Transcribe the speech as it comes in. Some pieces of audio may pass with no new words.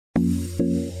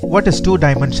What is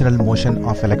two-dimensional motion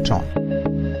of electron?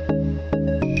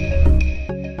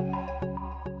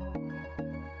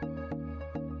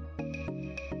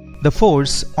 The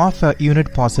force of a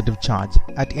unit positive charge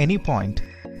at any point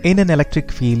in an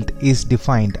electric field is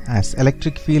defined as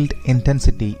electric field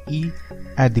intensity E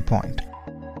at the point.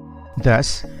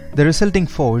 Thus, the resulting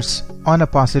force on a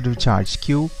positive charge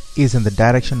Q is in the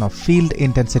direction of field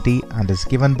intensity and is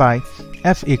given by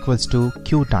F equals to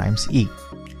Q times E.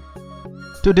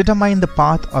 To determine the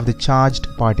path of the charged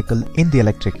particle in the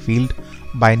electric field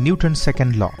by Newton's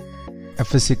second law,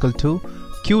 F is equal to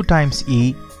Q times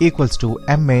E equals to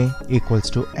ma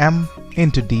equals to m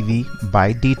into dv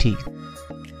by dt,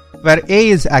 where a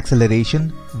is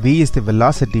acceleration, v is the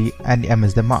velocity and m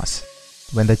is the mass.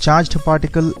 When the charged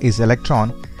particle is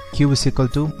electron, Q is equal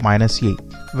to minus E,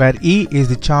 where E is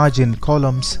the charge in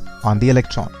coulombs on the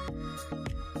electron.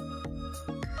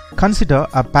 Consider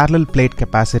a parallel plate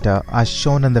capacitor as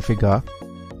shown in the figure.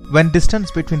 When distance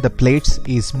between the plates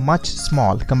is much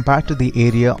small compared to the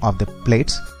area of the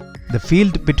plates, the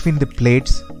field between the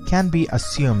plates can be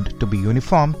assumed to be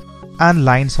uniform and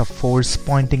lines of force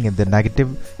pointing in the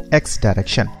negative x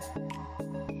direction.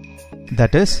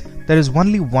 That is, there is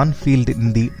only one field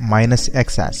in the minus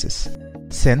x-axis.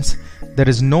 Since there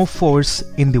is no force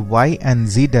in the y and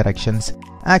z directions,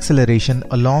 acceleration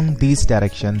along these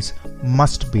directions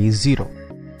must be zero.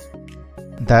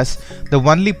 Thus, the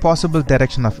only possible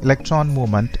direction of electron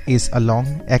movement is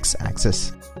along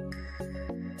x-axis.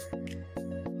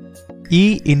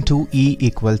 E into E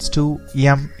equals to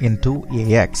m into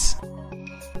ax.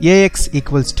 Ax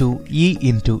equals to E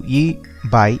into E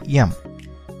by m.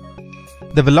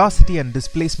 The velocity and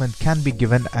displacement can be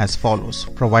given as follows,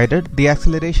 provided the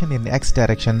acceleration in x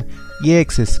direction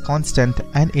ax is constant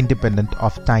and independent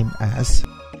of time, as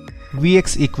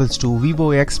Vx equals to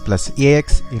Vox plus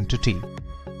ax into t,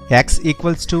 x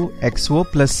equals to xo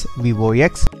plus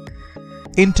Vox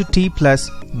into t plus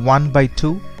 1 by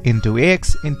 2 into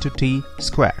ax into t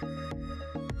square,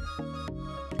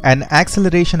 and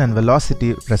acceleration and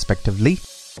velocity respectively.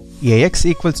 Ax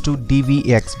equals to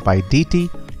dvx by dt,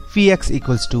 Vx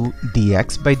equals to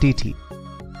dx by dt.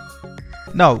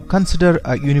 Now consider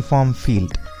a uniform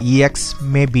field. Ex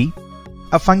may be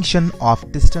a function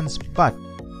of distance but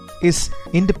is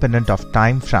independent of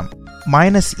time from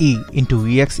minus E into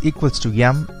Vx equals to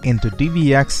m into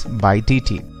dvx by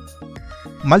dt.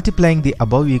 Multiplying the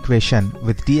above equation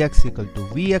with dx equal to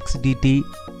Vx dt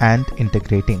and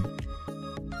integrating.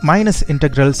 Minus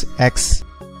integrals x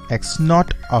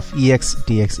naught of Ex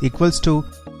dx equals to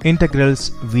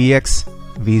integrals Vx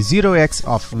V0x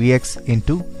of Vx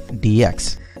into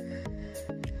dx.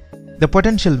 The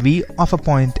potential V of a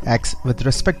point x with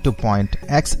respect to point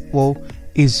xo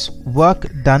is work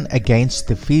done against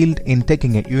the field in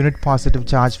taking a unit positive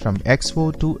charge from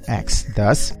xo to x.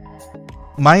 Thus,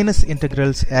 minus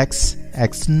integrals x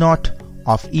naught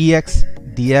of Ex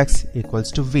dx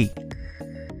equals to V.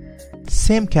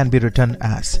 Same can be written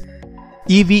as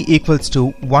Ev equals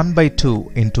to 1 by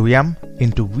 2 into m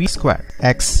into v square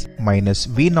x minus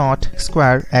v naught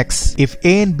square x. If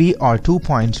A and B are 2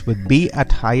 points with B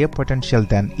at higher potential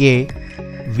than A,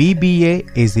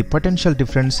 VBA is the potential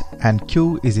difference and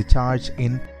Q is the charge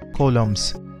in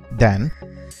coulombs, then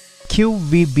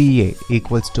QVBA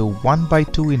equals to 1 by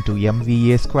 2 into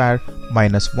MVA square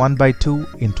minus 1 by 2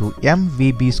 into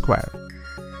MVB square.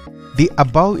 The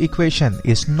above equation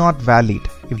is not valid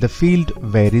if the field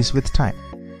varies with time.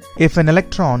 If an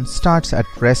electron starts at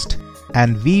rest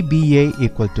and VBA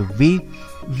equal to V,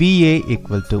 VA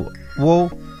equal to O,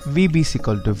 VB is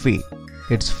equal to V,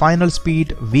 its final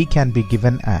speed V can be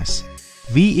given as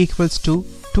V equals to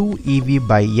 2 EV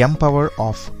by m power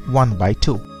of 1 by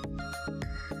 2,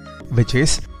 which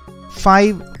is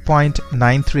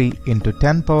 5.93 into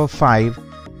 10 power 5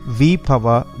 V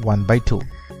power 1 by 2.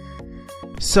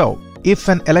 So, if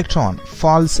an electron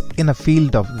falls in a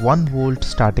field of 1 volt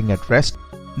starting at rest,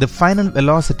 the final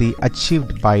velocity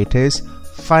achieved by it is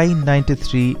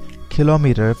 593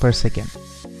 km per second.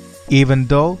 Even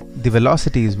though the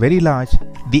velocity is very large,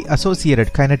 the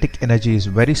associated kinetic energy is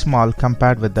very small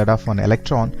compared with that of an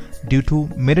electron due to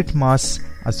minute mass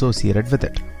associated with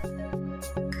it.